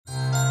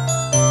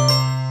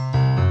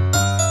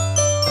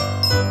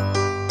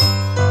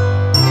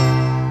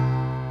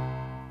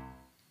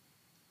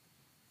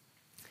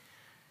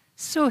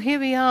So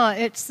here we are,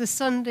 it's the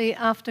Sunday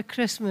after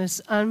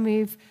Christmas, and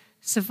we've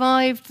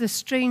survived the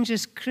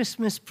strangest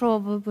Christmas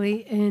probably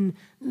in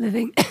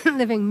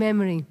living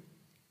memory.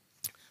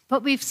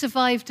 But we've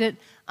survived it,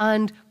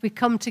 and we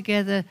come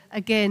together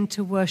again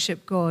to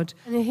worship God.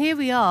 And here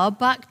we are,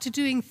 back to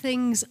doing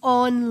things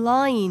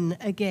online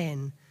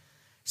again.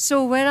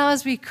 So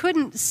whereas we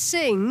couldn't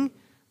sing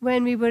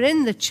when we were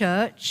in the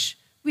church,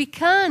 we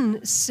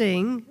can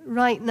sing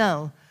right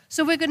now.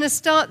 So we're going to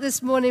start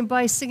this morning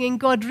by singing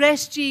God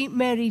Rest Ye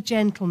Merry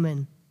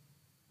Gentlemen.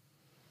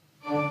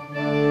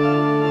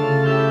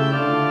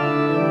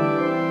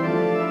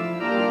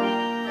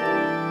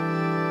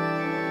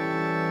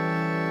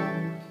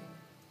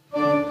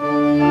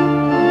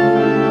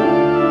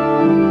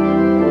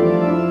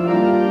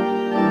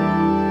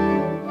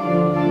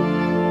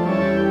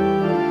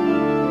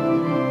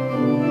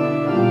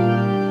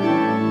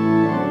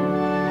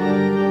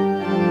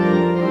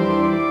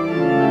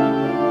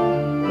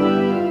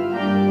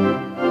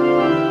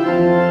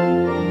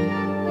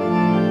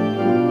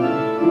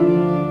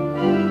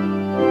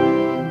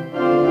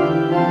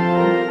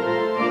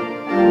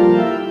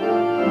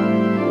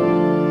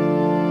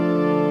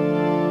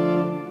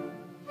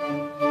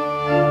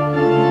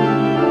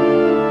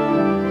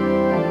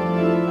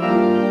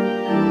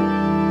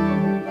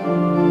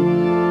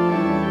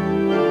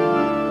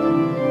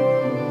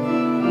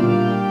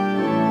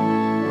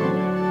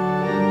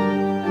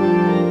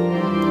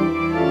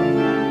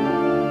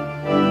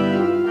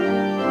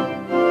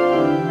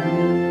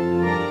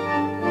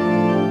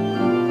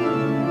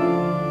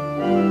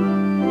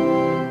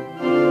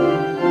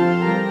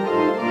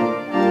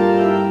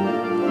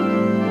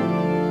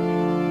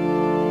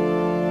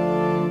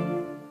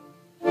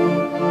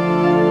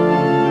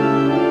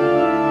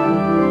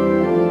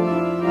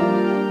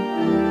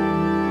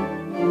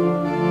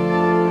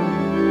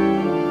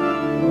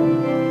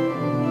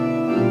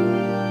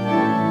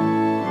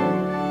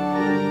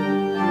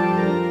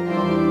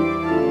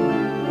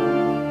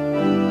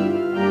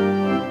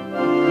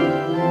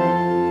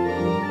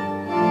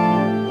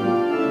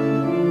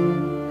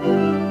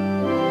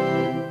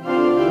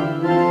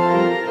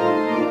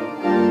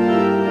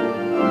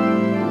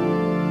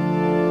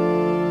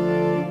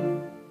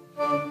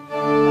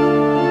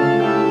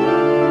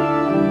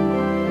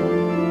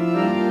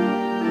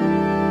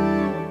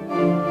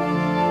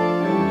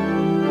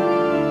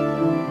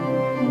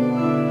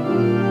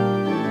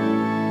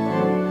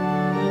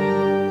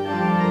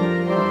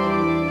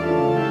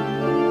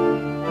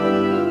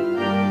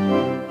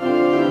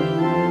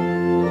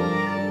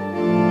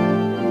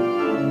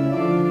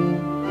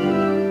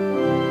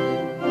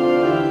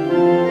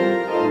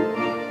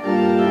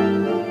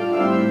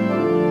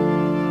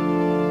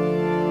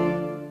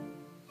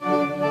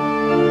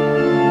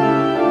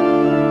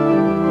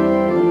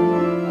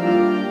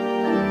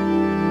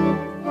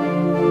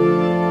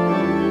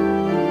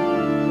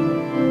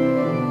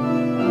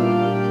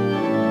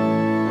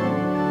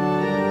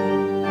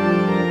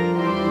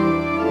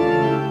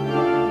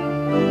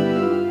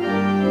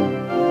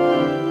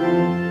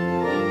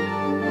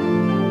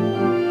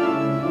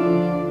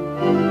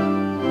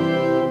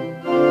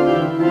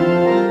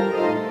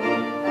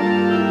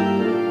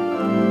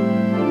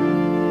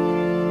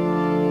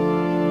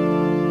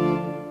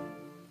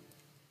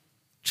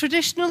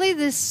 Traditionally,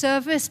 this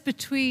service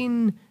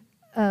between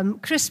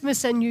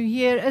Christmas and New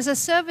Year is a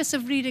service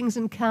of readings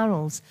and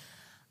carols.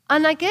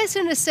 And I guess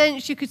in a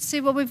sense you could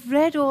say, well, we've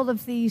read all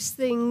of these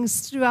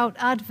things throughout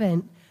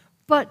Advent.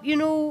 But, you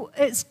know,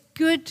 it's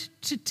good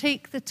to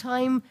take the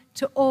time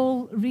to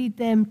all read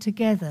them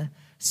together.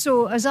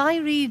 So as I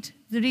read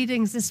the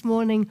readings this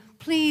morning,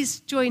 please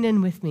join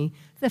in with me.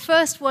 The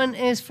first one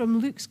is from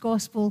Luke's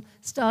Gospel,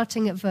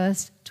 starting at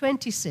verse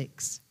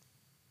 26.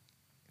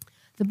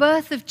 The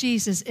birth of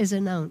Jesus is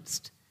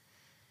announced.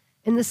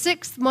 In the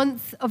 6th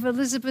month of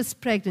Elizabeth's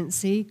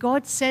pregnancy,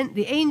 God sent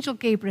the angel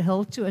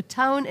Gabriel to a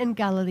town in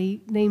Galilee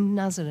named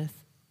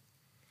Nazareth.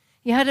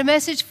 He had a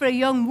message for a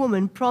young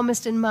woman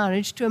promised in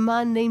marriage to a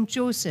man named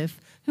Joseph,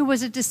 who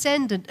was a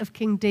descendant of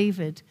King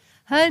David.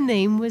 Her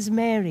name was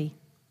Mary.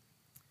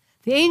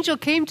 The angel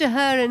came to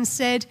her and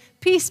said,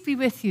 "Peace be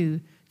with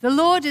you. The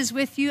Lord is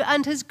with you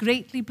and has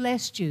greatly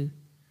blessed you."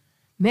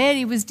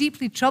 Mary was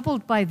deeply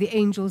troubled by the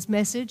angel's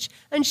message,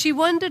 and she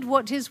wondered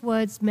what his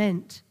words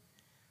meant.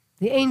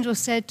 The angel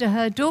said to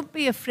her, "Don't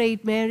be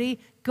afraid, Mary.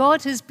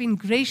 God has been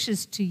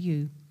gracious to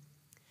you.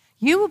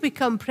 You will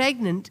become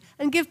pregnant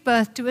and give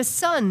birth to a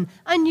son,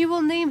 and you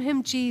will name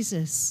him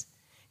Jesus.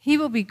 He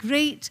will be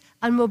great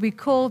and will be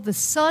called the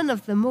Son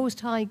of the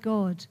Most High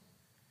God.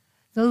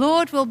 The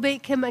Lord will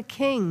make him a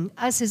king,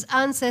 as his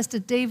ancestor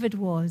David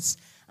was,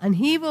 and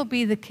he will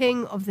be the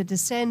king of the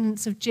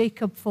descendants of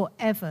Jacob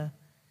forever.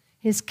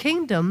 His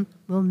kingdom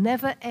will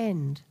never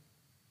end."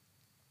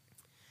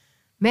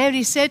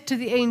 Mary said to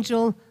the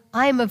angel,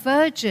 "I am a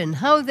virgin.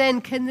 How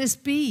then can this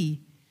be?"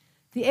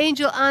 The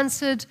angel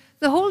answered,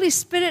 "The Holy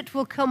Spirit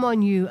will come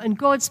on you, and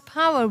God's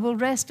power will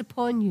rest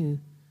upon you.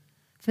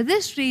 For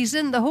this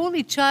reason, the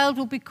Holy Child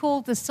will be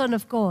called the Son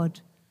of God.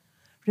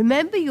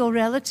 Remember your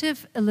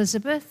relative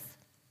Elizabeth?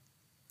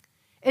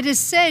 It is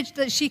said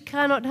that she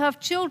cannot have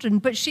children,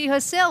 but she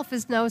herself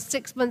is now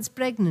 6 months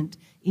pregnant,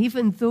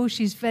 even though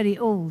she's very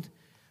old.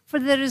 For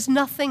there is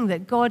nothing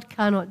that God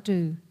cannot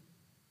do.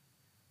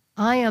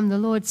 I am the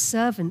Lord's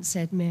servant,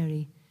 said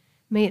Mary.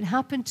 May it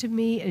happen to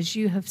me as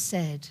you have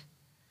said.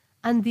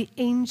 And the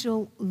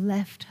angel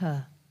left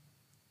her.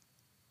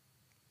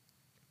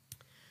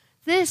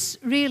 This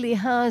really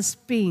has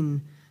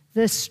been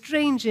the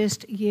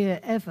strangest year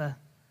ever.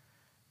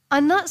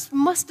 And that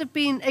must have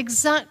been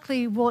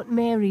exactly what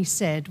Mary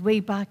said way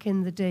back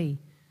in the day.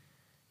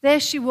 There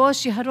she was,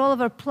 she had all of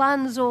her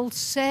plans all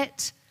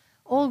set,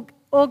 all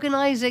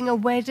organizing a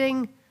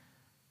wedding,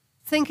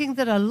 thinking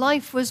that her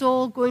life was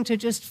all going to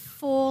just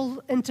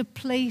fall into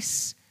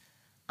place.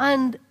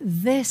 And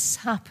this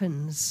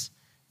happens,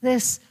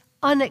 this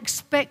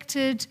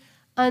unexpected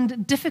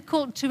and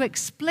difficult to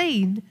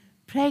explain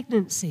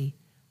pregnancy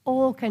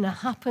all kind of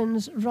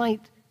happens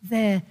right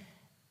there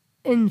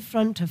in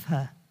front of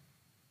her.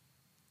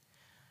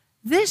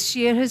 This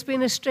year has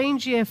been a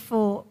strange year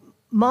for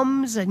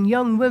mums and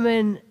young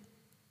women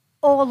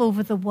all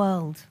over the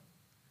world.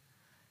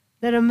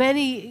 There are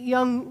many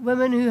young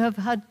women who have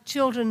had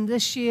children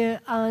this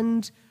year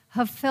and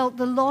have felt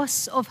the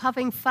loss of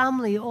having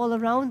family all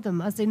around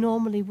them as they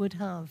normally would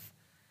have.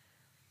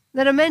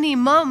 There are many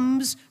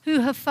mums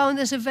who have found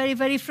this a very,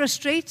 very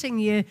frustrating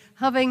year,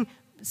 having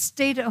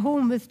stayed at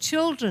home with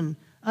children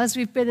as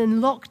we've been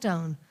in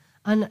lockdown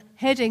and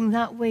heading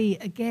that way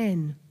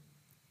again.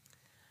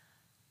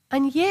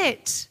 And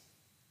yet,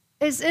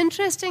 it's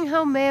interesting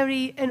how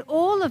Mary, in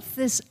all of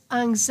this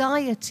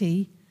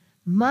anxiety,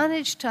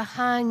 managed to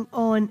hang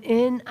on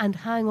in and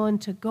hang on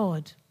to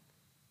God.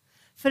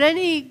 For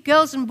any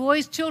girls and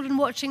boys, children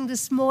watching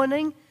this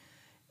morning,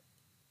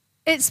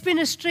 it's been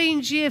a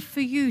strange year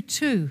for you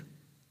too.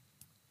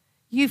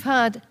 You've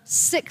had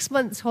 6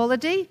 months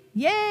holiday,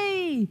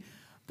 yay!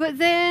 But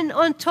then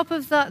on top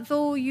of that,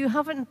 though, you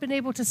haven't been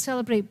able to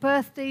celebrate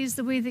birthdays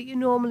the way that you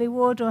normally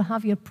would or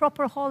have your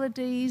proper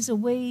holidays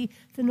away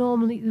the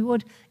normally you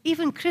would.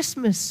 Even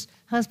Christmas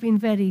has been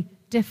very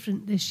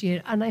different this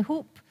year, and I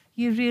hope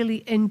you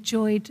really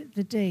enjoyed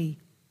the day.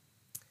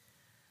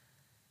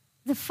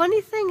 The funny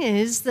thing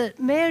is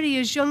that Mary,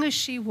 as young as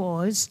she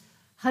was,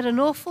 had an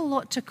awful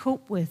lot to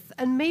cope with,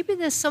 and maybe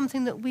there's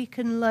something that we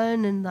can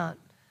learn in that.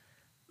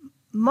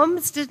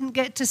 Mums didn't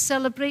get to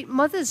celebrate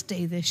Mother's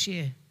Day this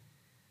year.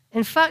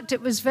 In fact,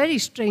 it was very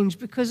strange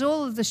because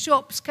all of the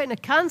shops kind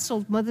of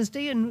cancelled Mother's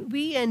Day, and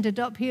we ended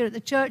up here at the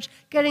church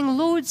getting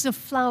loads of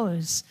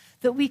flowers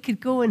that we could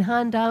go and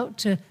hand out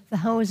to the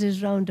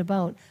houses round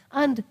about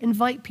and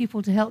invite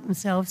people to help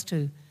themselves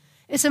to.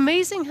 It's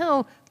amazing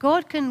how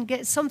God can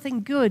get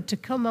something good to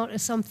come out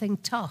of something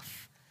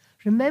tough.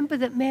 Remember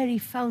that Mary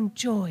found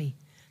joy.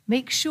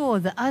 Make sure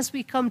that as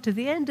we come to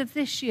the end of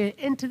this year,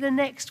 into the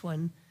next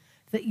one,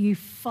 that you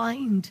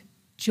find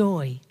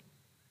joy.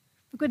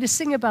 We're going to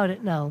sing about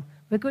it now.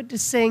 We're going to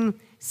sing,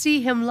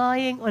 See Him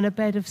Lying on a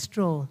Bed of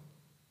Straw.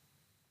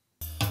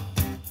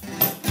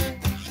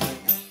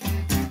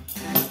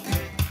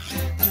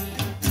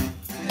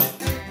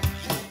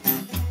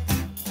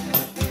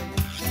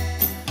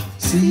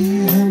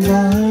 See him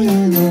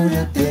lying on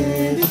a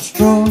bed of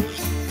straw,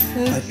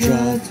 a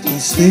drafty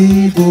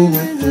stable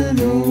with an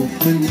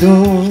open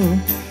door.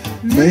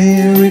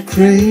 Mary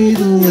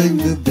cradling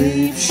the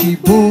babe she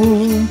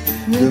bore,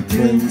 the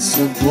Prince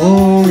of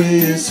Glory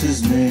is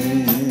his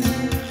name.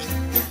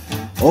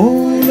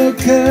 Oh, now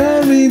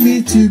carry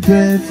me to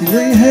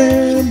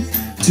Bethlehem,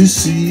 to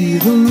see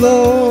the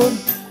Lord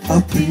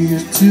appear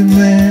to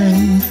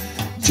men.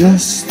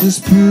 Just as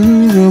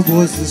poor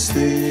was the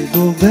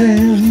stable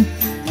then,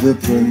 the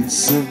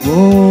Prince of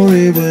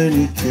Glory when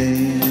he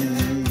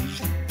came.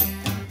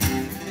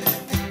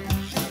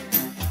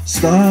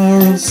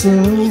 Star of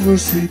silver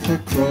sweep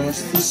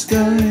across the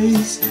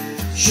skies,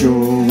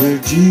 show where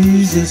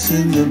Jesus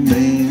in the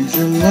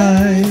manger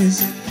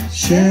lies.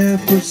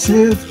 Shepherds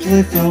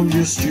swiftly from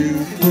your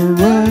stupor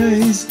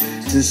rise,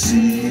 to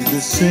see the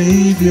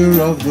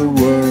Savior of the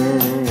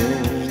world.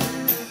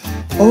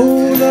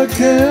 Oh, now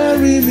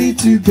carry me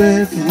to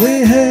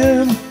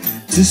Bethlehem,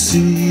 to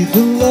see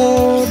the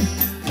Lord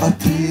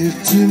appear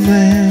to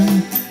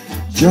men.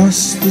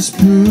 Just as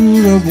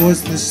poor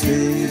was the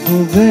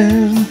stable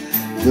then,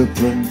 the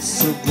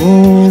Prince of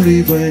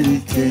Glory when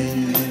he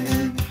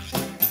came.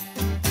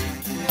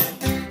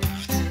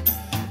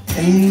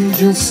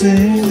 Angels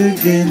sing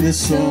again the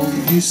song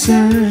you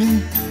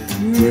sang,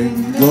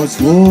 bring God's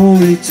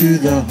glory to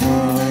the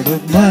heart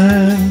of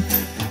man.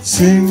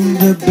 Sing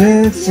the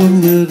birth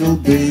from little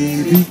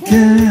baby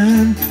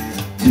can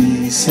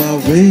be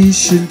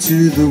salvation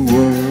to the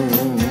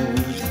world.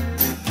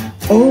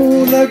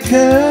 Oh, now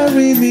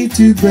carry me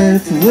to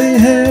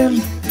Bethlehem,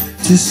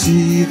 to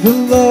see the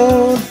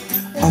Lord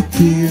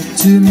appear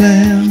to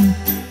men.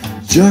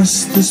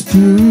 Just as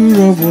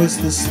poor was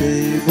the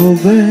stable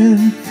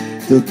then,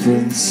 the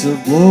Prince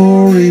of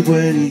Glory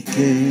when he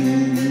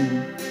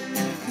came.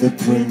 The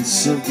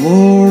Prince of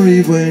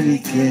Glory when he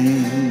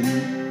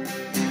came.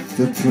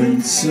 The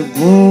Prince of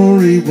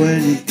Glory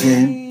when he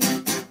came.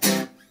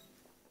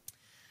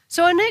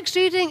 So our next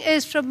reading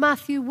is from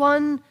Matthew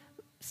 1,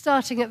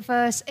 starting at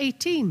verse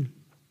 18.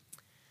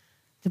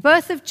 The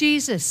birth of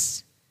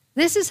Jesus.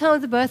 This is how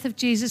the birth of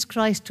Jesus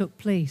Christ took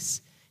place.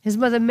 His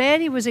mother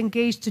Mary was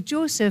engaged to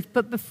Joseph,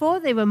 but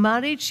before they were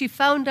married, she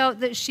found out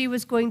that she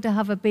was going to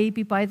have a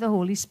baby by the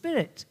Holy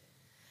Spirit.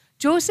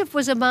 Joseph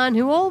was a man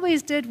who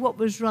always did what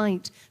was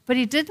right, but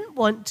he didn't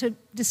want to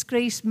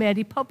disgrace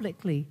Mary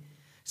publicly.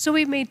 So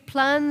he made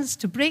plans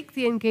to break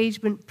the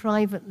engagement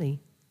privately.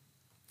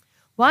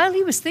 While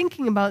he was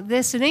thinking about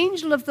this, an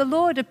angel of the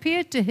Lord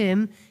appeared to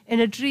him in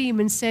a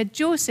dream and said,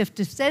 Joseph,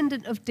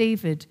 descendant of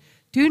David,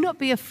 do not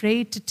be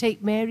afraid to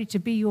take Mary to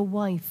be your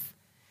wife,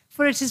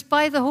 for it is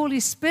by the Holy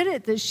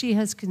Spirit that she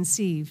has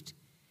conceived.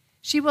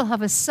 She will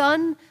have a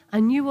son,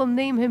 and you will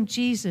name him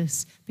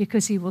Jesus,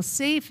 because he will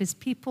save his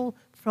people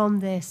from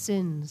their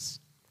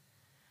sins.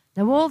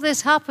 Now all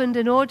this happened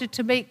in order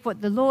to make what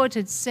the Lord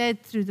had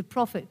said through the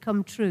prophet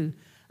come true.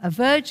 A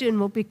virgin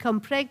will become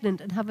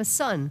pregnant and have a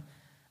son,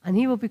 and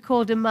he will be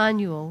called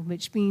Emmanuel,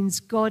 which means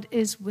God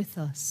is with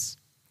us.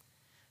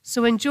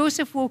 So when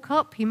Joseph woke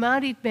up, he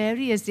married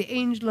Mary as the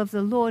angel of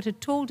the Lord had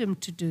told him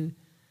to do.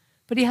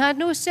 But he had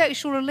no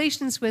sexual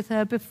relations with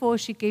her before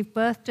she gave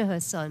birth to her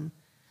son.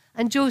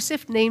 And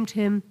Joseph named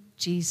him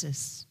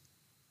Jesus.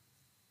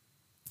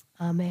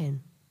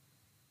 Amen.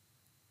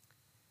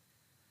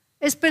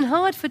 It's been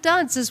hard for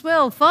dads as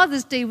well.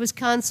 Father's Day was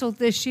cancelled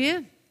this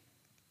year.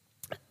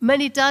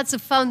 Many dads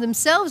have found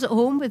themselves at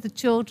home with the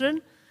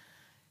children.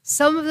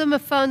 Some of them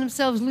have found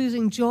themselves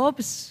losing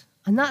jobs,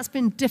 and that's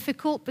been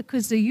difficult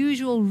because the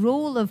usual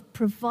role of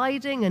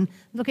providing and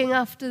looking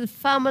after the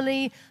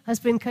family has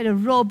been kind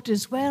of robbed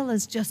as well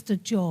as just a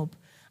job.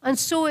 And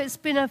so it's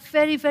been a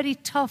very, very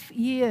tough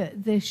year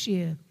this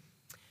year.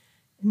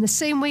 In the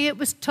same way it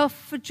was tough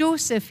for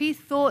Joseph. He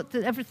thought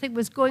that everything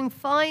was going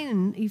fine,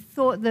 and he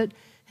thought that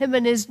him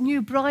and his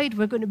new bride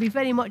were going to be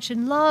very much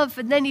in love,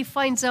 and then he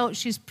finds out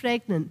she's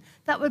pregnant.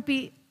 That would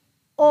be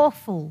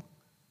awful.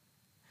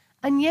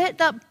 And yet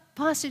that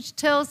passage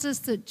tells us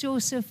that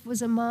Joseph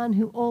was a man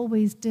who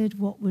always did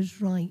what was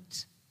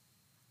right.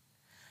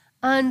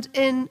 And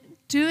in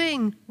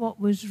doing what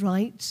was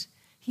right,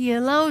 he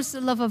allows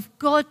the love of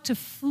God to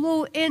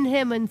flow in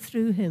him and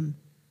through him.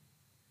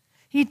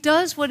 He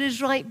does what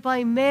is right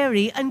by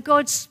Mary, and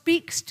God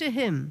speaks to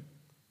him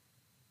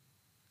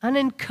and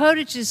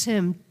encourages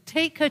him,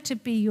 take her to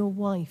be your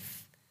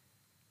wife.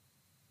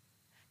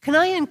 Can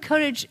I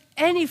encourage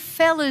any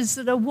fellas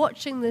that are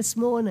watching this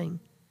morning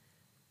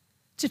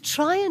to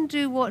try and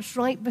do what's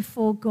right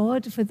before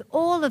God with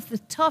all of the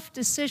tough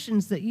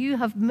decisions that you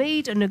have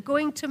made and are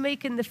going to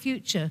make in the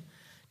future?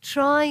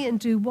 Try and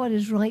do what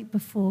is right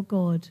before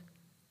God.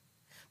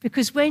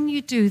 Because when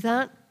you do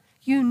that,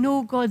 you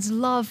know God's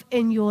love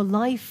in your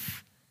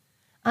life,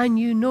 and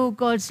you know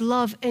God's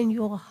love in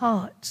your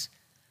heart,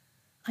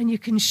 and you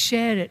can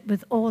share it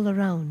with all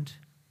around.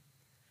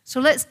 So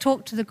let's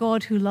talk to the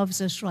God who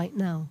loves us right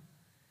now.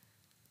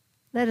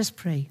 Let us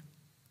pray.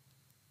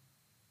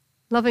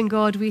 Loving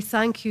God, we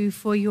thank you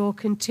for your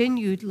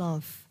continued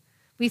love.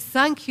 We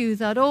thank you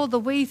that all the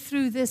way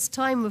through this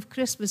time of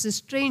Christmas, as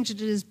strange as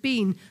it has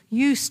been,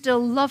 you still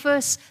love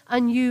us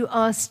and you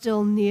are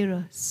still near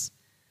us.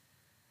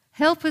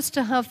 Help us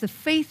to have the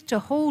faith to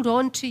hold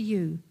on to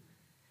you.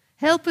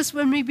 Help us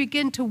when we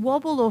begin to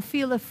wobble or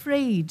feel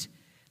afraid,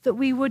 that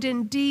we would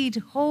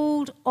indeed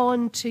hold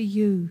on to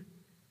you.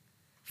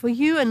 For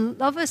you and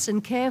love us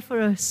and care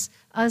for us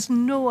as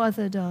no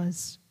other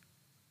does.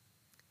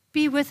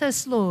 Be with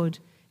us, Lord,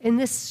 in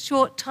this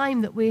short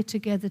time that we're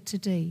together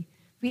today.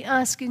 We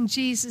ask in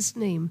Jesus'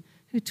 name,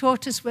 who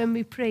taught us when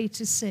we pray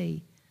to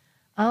say,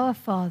 Our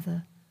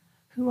Father,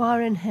 who are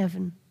in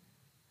heaven,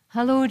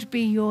 hallowed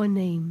be your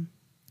name.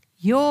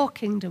 Your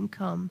kingdom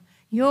come,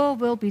 your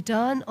will be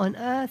done on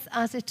earth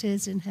as it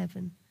is in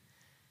heaven.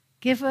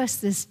 Give us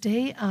this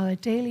day our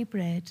daily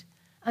bread,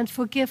 and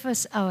forgive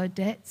us our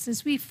debts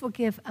as we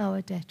forgive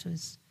our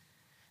debtors.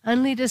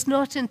 And lead us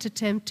not into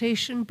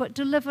temptation, but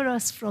deliver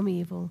us from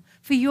evil.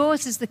 For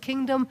yours is the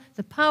kingdom,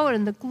 the power,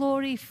 and the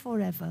glory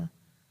forever.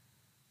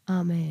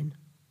 Amen.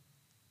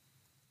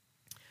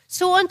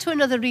 So on to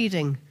another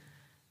reading.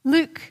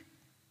 Luke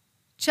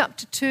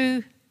chapter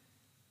 2,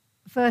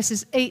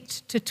 verses 8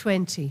 to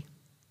 20.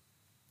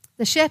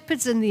 The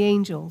shepherds and the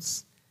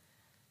angels.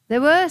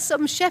 There were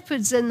some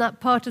shepherds in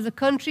that part of the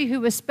country who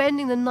were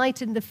spending the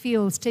night in the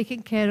fields,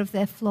 taking care of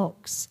their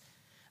flocks.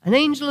 An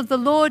angel of the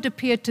Lord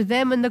appeared to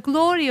them, and the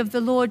glory of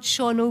the Lord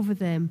shone over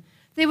them.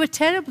 They were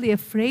terribly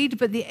afraid,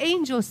 but the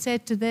angel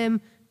said to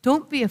them,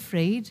 Don't be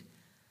afraid.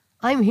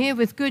 I'm here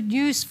with good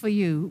news for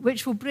you,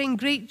 which will bring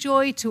great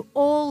joy to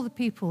all the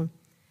people.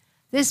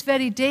 This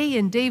very day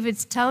in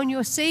David's town,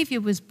 your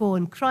Savior was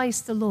born,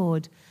 Christ the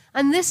Lord.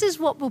 And this is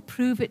what will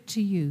prove it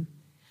to you.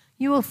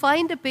 You will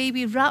find a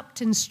baby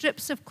wrapped in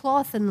strips of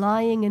cloth and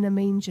lying in a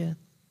manger.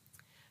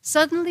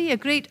 Suddenly, a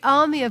great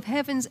army of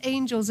heaven's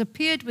angels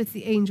appeared with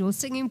the angel,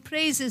 singing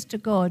praises to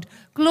God.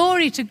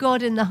 Glory to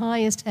God in the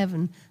highest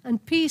heaven,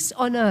 and peace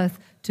on earth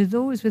to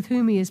those with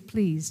whom he is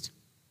pleased.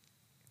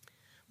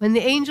 When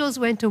the angels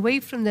went away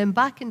from them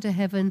back into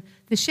heaven,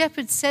 the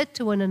shepherds said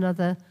to one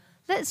another,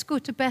 "Let's go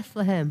to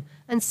Bethlehem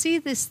and see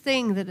this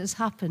thing that has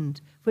happened,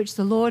 which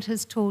the Lord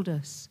has told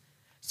us."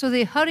 So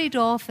they hurried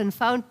off and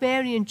found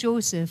Mary and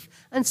Joseph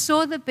and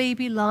saw the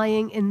baby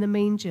lying in the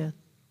manger.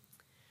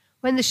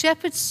 When the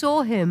shepherds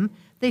saw him,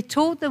 they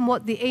told them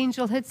what the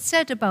angel had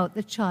said about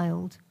the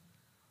child.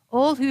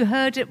 All who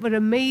heard it were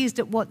amazed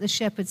at what the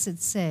shepherds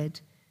had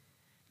said.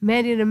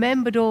 Mary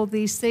remembered all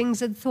these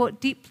things and thought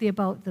deeply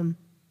about them.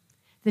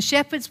 The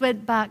shepherds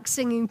went back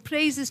singing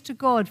praises to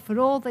God for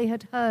all they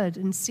had heard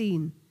and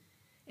seen.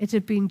 It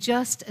had been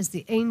just as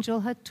the angel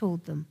had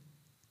told them.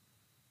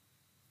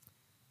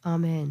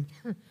 Amen.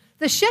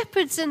 The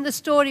shepherds in the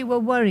story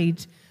were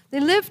worried. They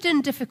lived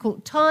in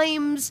difficult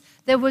times.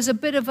 There was a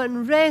bit of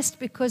unrest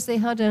because they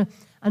had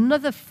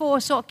another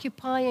force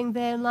occupying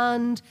their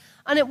land,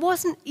 and it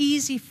wasn't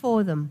easy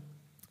for them.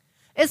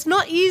 It's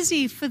not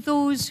easy for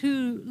those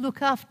who look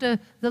after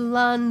the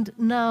land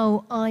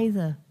now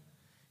either.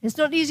 It's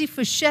not easy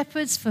for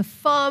shepherds, for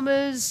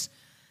farmers.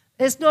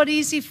 It's not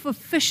easy for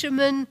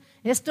fishermen.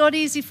 It's not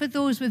easy for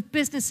those with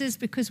businesses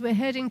because we're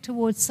heading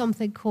towards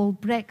something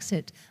called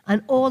Brexit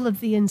and all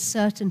of the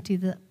uncertainty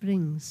that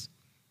brings.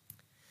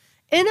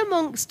 In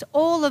amongst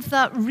all of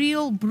that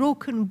real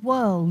broken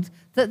world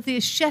that the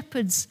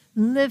shepherds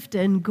lived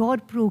in,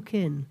 God broke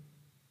in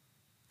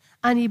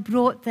and he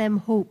brought them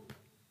hope.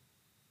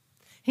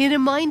 He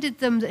reminded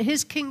them that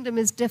his kingdom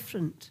is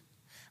different.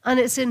 And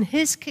it's in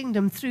his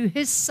kingdom, through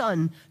his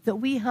Son, that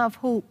we have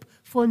hope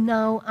for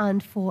now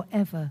and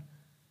forever.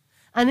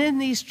 And in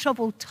these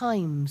troubled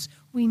times,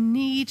 we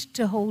need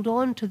to hold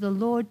on to the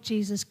Lord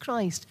Jesus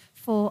Christ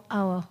for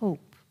our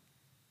hope.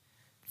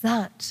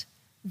 That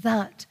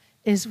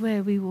is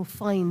where we will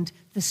find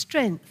the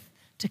strength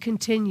to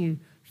continue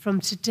from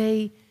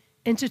today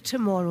into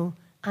tomorrow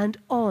and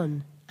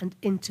on and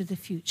into the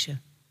future.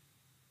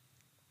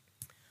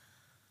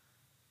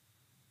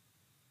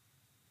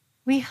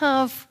 We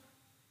have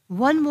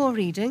one more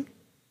reading,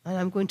 and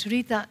I'm going to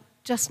read that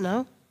just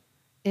now.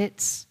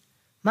 It's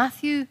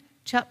Matthew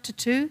chapter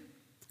 2,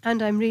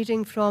 and I'm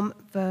reading from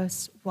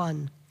verse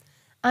 1.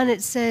 And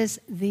it says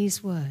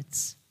these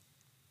words.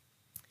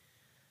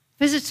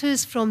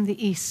 Visitors from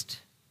the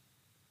east.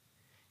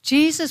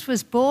 Jesus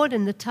was born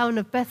in the town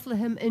of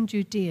Bethlehem in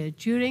Judea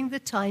during the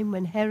time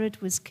when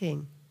Herod was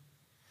king.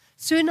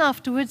 Soon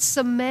afterwards,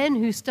 some men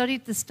who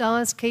studied the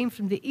stars came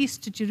from the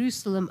east to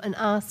Jerusalem and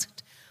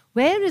asked,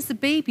 "Where is the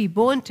baby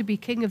born to be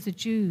king of the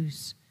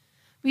Jews?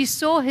 We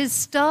saw his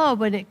star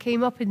when it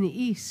came up in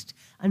the east,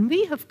 and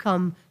we have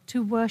come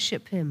to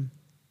worship him."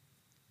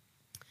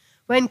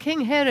 When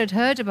King Herod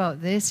heard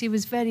about this, he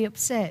was very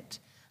upset,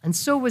 and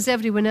so was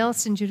everyone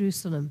else in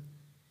Jerusalem.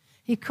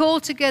 He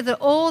called together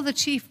all the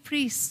chief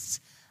priests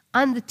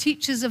and the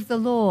teachers of the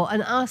law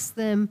and asked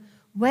them,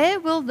 "Where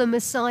will the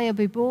Messiah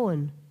be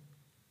born?"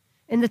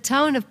 "In the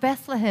town of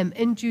Bethlehem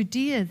in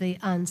Judea," they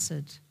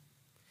answered.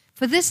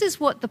 For this is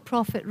what the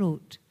prophet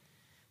wrote,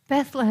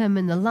 "Bethlehem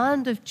in the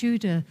land of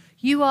Judah,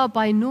 you are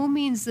by no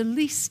means the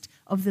least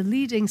of the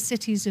leading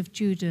cities of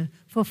Judah,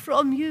 for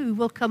from you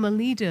will come a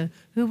leader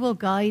who will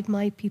guide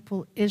my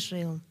people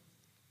Israel."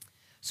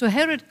 So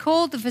Herod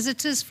called the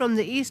visitors from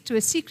the east to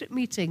a secret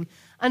meeting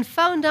and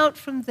found out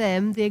from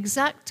them the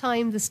exact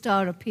time the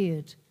star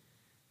appeared.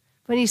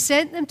 When he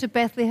sent them to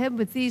Bethlehem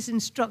with these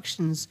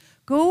instructions,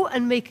 "Go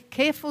and make a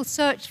careful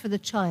search for the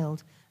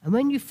child, and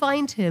when you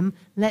find him,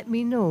 let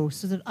me know,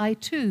 so that I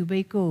too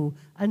may go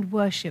and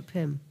worship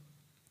him."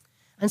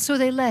 And so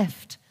they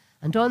left,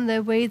 and on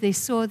their way they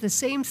saw the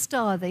same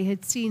star they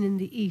had seen in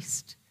the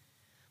east.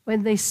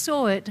 When they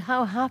saw it,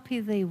 how happy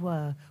they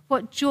were!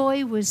 What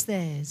joy was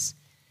theirs!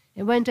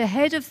 It went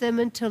ahead of them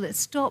until it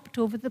stopped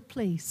over the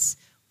place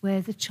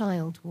where the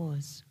child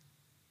was.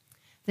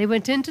 They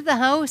went into the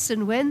house,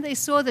 and when they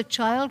saw the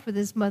child with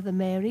his mother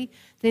Mary,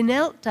 they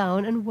knelt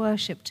down and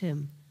worshipped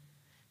him.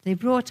 They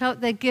brought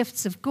out their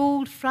gifts of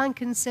gold,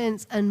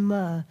 frankincense, and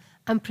myrrh,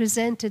 and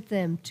presented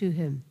them to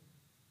him.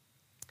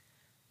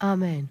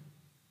 Amen.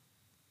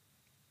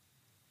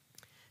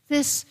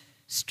 This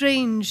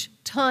strange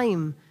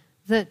time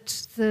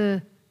that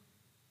the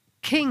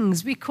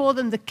kings, we call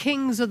them the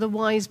kings or the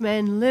wise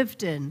men,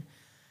 lived in.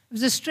 It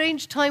was a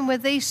strange time where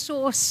they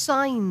saw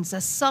signs,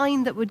 a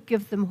sign that would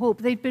give them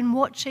hope. They'd been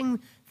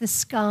watching the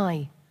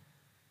sky.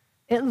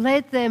 It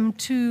led them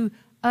to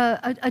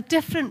a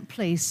different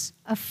place,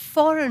 a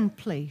foreign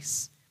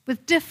place,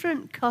 with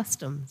different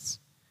customs.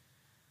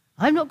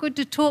 I'm not going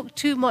to talk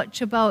too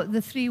much about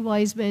the three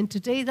wise men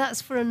today. That's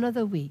for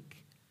another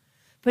week.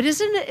 But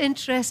isn't it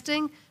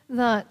interesting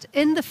that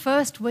in the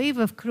first wave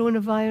of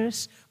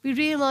coronavirus, we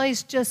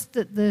realized just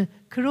that the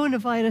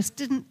coronavirus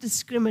didn't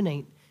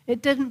discriminate.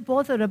 It didn't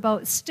bother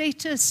about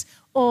status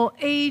or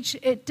age.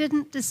 It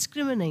didn't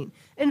discriminate.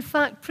 In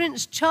fact,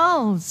 Prince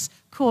Charles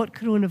caught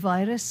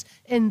coronavirus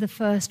in the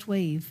first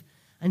wave,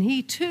 and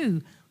he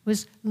too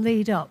was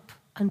laid up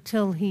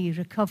until he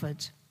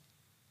recovered.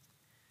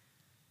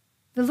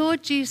 The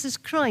Lord Jesus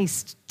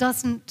Christ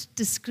doesn't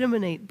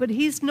discriminate, but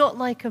he's not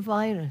like a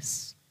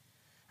virus.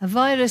 A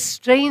virus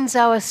drains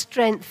our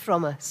strength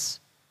from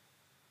us.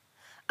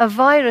 A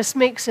virus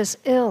makes us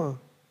ill.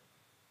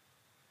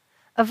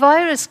 A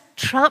virus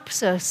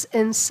traps us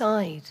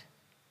inside.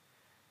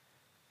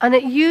 And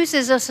it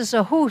uses us as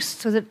a host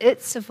so that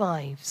it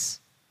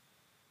survives.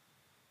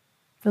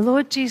 The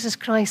Lord Jesus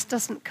Christ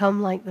doesn't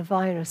come like the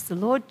virus. The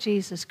Lord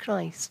Jesus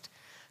Christ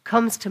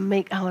comes to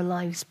make our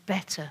lives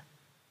better.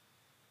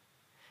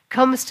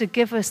 Comes to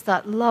give us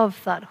that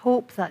love, that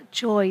hope, that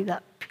joy,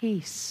 that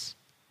peace.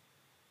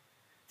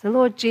 The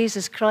Lord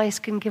Jesus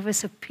Christ can give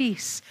us a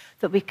peace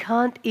that we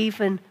can't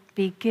even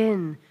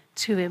begin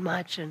to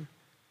imagine.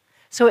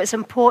 So it's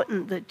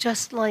important that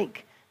just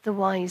like the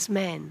wise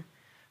men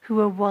who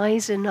were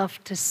wise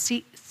enough to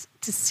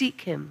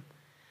seek him,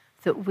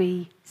 that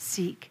we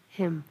seek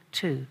him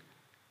too.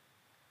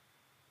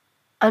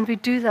 And we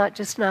do that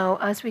just now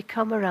as we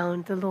come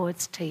around the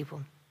Lord's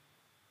table.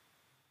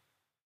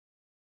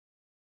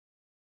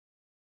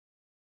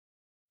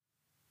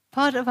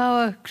 Part of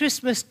our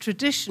Christmas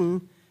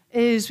tradition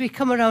is we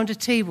come around a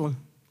table.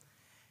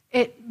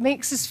 It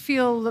makes us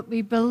feel that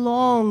we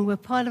belong, we're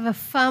part of a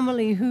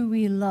family who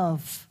we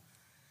love.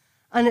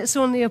 And it's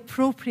only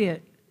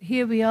appropriate,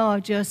 here we are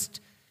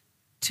just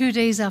 2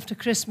 days after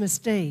Christmas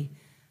Day,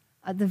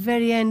 at the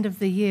very end of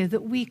the year,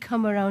 that we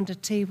come around a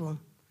table.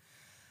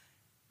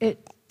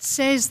 It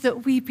says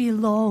that we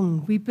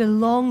belong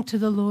to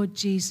the Lord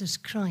Jesus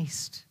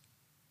Christ.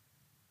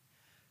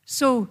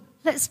 So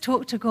let's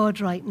talk to God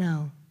right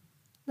now.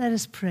 Let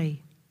us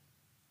pray.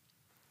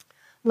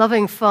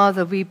 Loving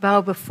Father, we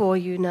bow before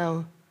you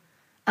now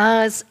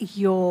as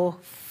your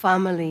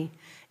family.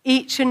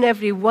 Each and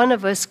every one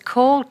of us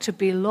called to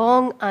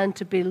belong and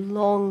to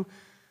belong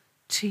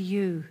to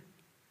you.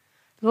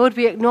 Lord,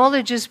 we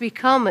acknowledge as we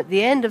come at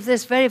the end of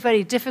this very,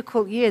 very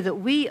difficult year that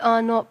we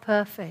are not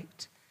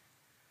perfect.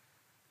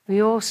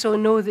 We also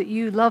know that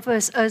you love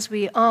us as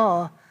we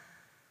are.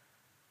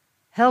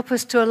 Help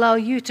us to allow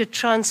you to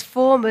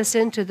transform us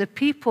into the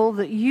people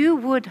that you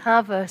would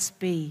have us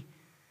be.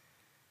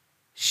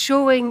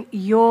 Showing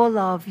your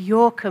love,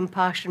 your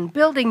compassion,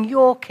 building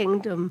your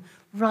kingdom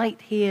right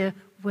here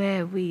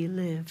where we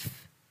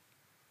live.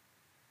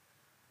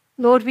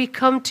 Lord, we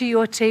come to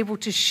your table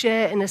to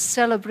share in a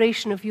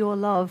celebration of your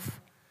love.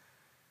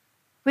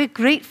 We're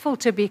grateful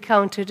to be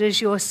counted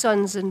as your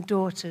sons and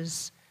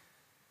daughters.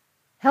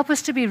 Help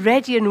us to be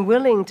ready and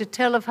willing to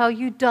tell of how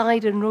you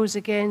died and rose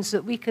again so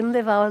that we can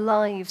live our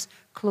lives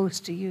close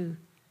to you.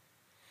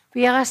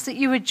 We ask that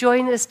you would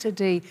join us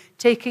today,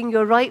 taking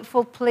your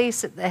rightful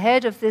place at the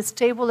head of this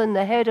table and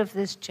the head of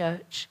this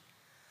church.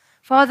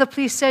 Father,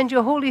 please send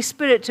your Holy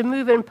Spirit to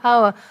move in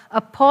power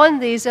upon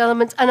these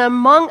elements and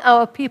among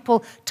our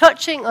people,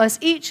 touching us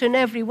each and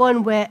every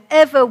one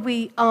wherever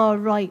we are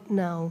right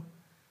now,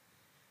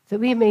 that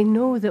we may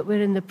know that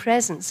we're in the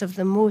presence of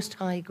the Most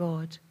High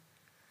God.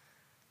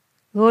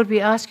 Lord, we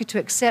ask you to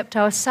accept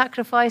our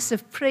sacrifice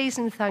of praise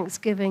and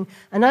thanksgiving.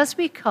 And as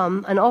we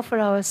come and offer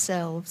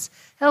ourselves,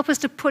 help us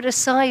to put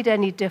aside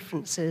any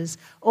differences,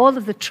 all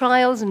of the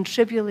trials and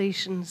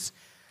tribulations,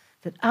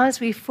 that as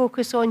we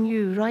focus on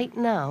you right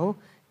now,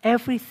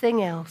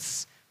 everything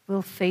else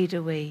will fade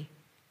away.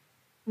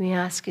 We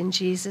ask in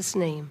Jesus'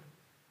 name.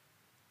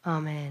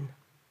 Amen.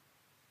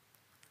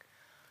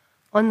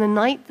 On the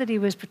night that he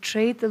was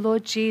betrayed, the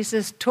Lord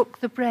Jesus took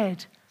the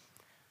bread.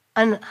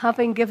 And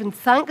having given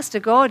thanks to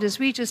God, as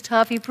we just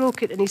have, he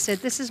broke it and he said,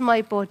 "This is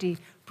my body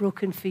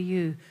broken for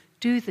you.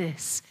 Do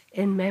this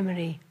in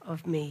memory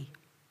of me."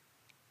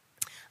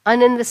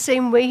 And in the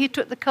same way, he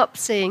took the cup,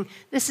 saying,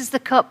 "This is the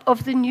cup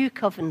of the new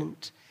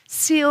covenant,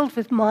 sealed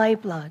with my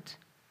blood.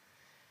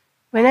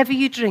 Whenever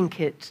you drink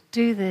it,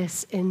 do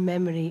this in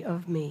memory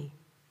of me."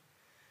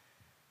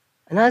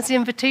 And as the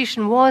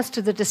invitation was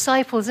to the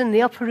disciples in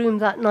the upper room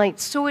that night,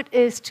 so it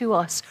is to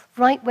us,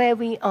 right where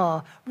we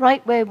are,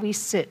 right where we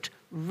sit,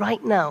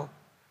 right now,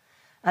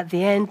 at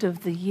the end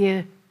of the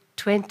year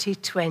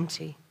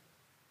 2020.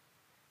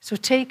 So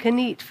take and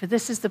eat, for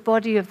this is the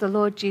body of the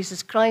Lord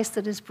Jesus Christ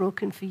that is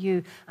broken for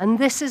you. And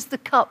this is the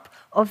cup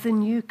of the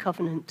new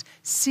covenant,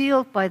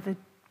 sealed by the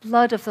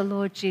blood of the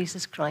Lord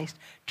Jesus Christ.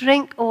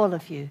 Drink, all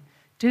of you.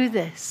 Do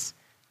this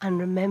and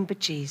remember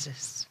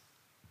Jesus.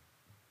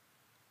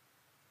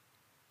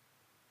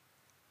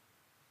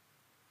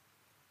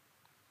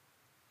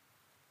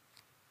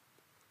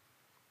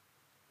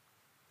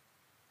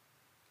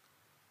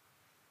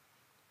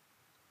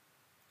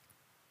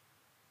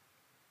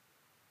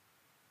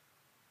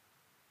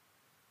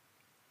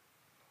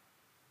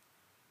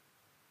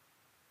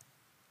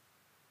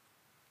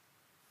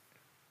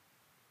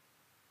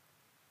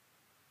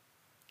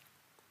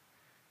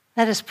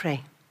 Let us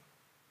pray.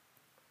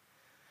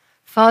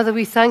 Father,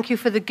 we thank you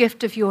for the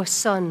gift of your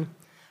Son,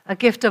 a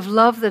gift of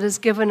love that has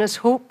given us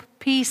hope,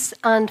 peace,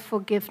 and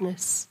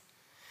forgiveness.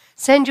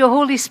 Send your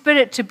Holy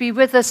Spirit to be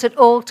with us at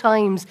all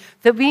times,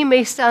 that we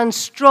may stand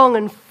strong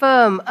and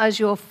firm as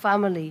your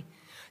family,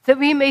 that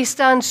we may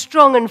stand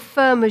strong and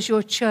firm as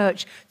your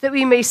church, that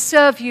we may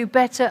serve you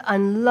better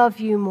and love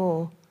you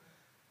more.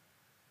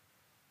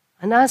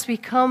 And as we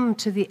come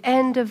to the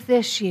end of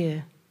this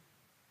year,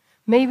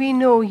 May we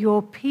know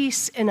your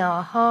peace in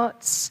our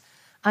hearts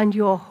and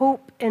your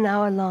hope in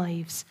our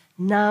lives,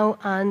 now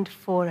and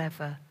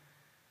forever.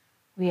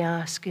 We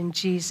ask in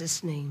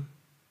Jesus' name.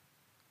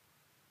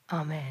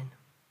 Amen.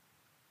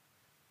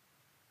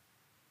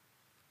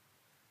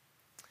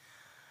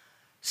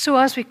 So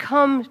as we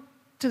come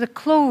to the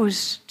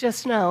close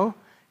just now,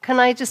 can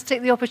I just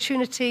take the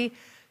opportunity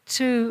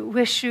to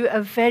wish you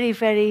a very,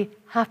 very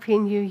happy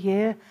new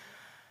year?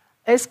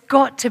 It's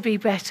got to be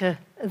better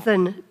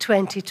than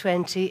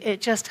 2020.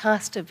 It just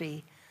has to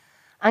be.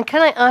 And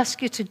can I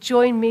ask you to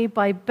join me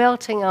by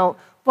belting out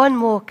one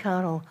more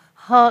carol,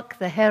 Hark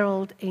the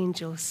Herald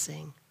Angels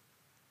Sing.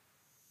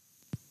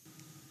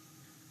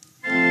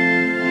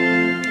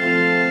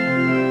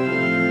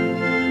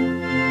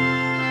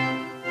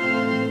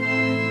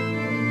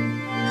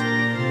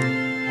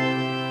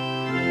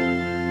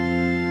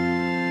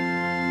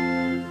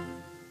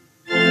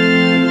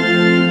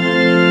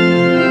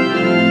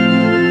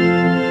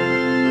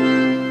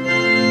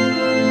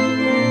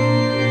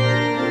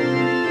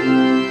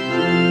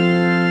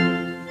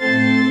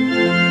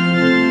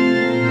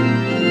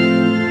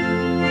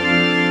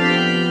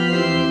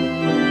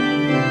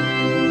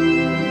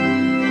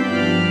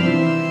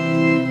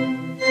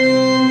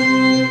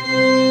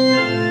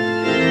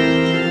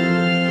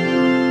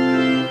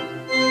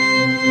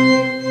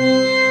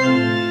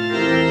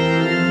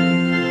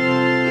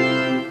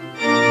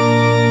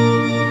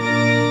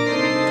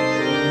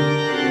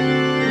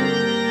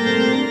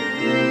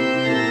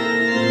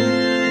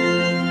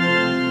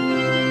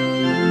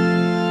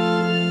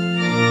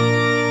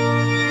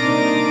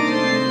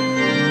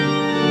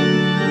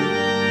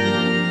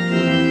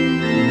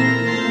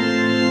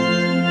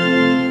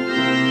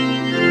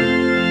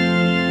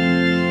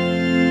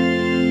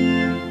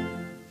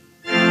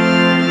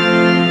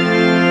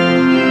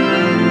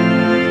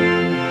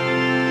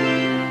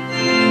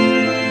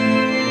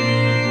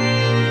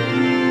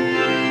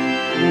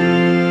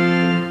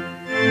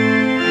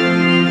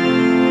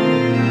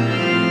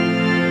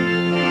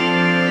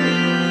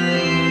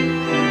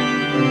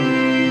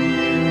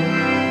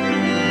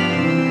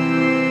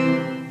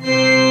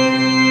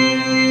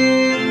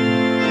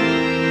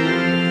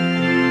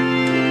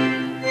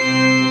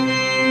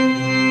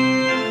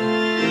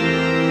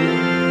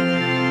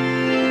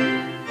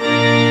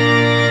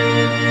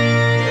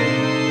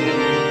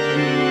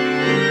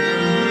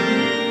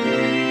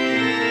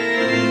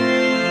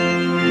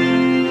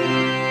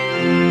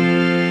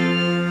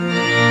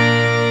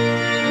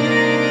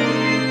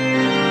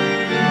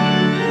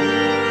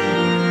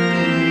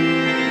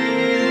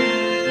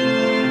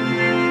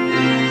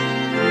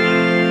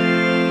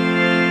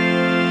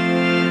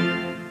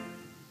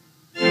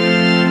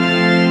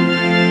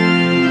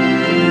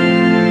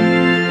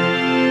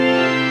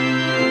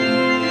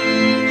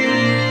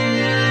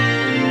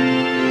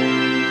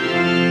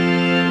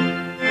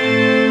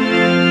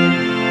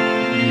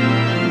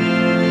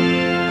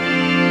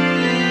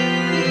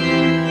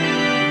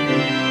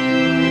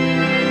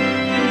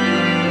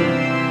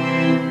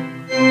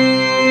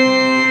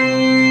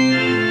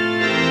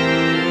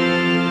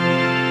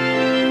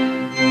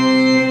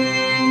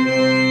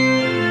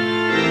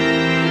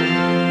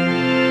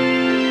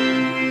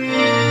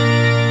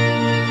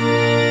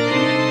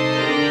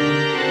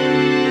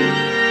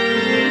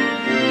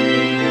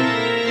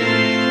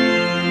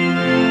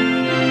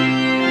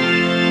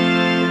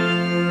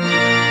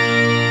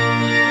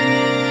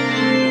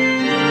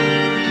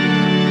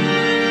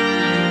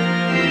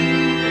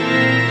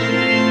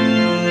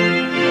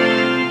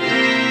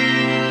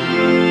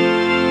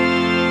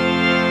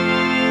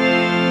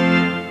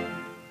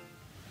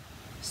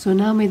 So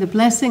now may the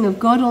blessing of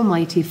God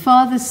Almighty,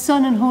 Father,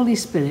 Son, and Holy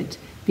Spirit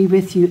be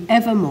with you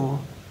evermore.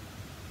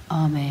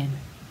 Amen.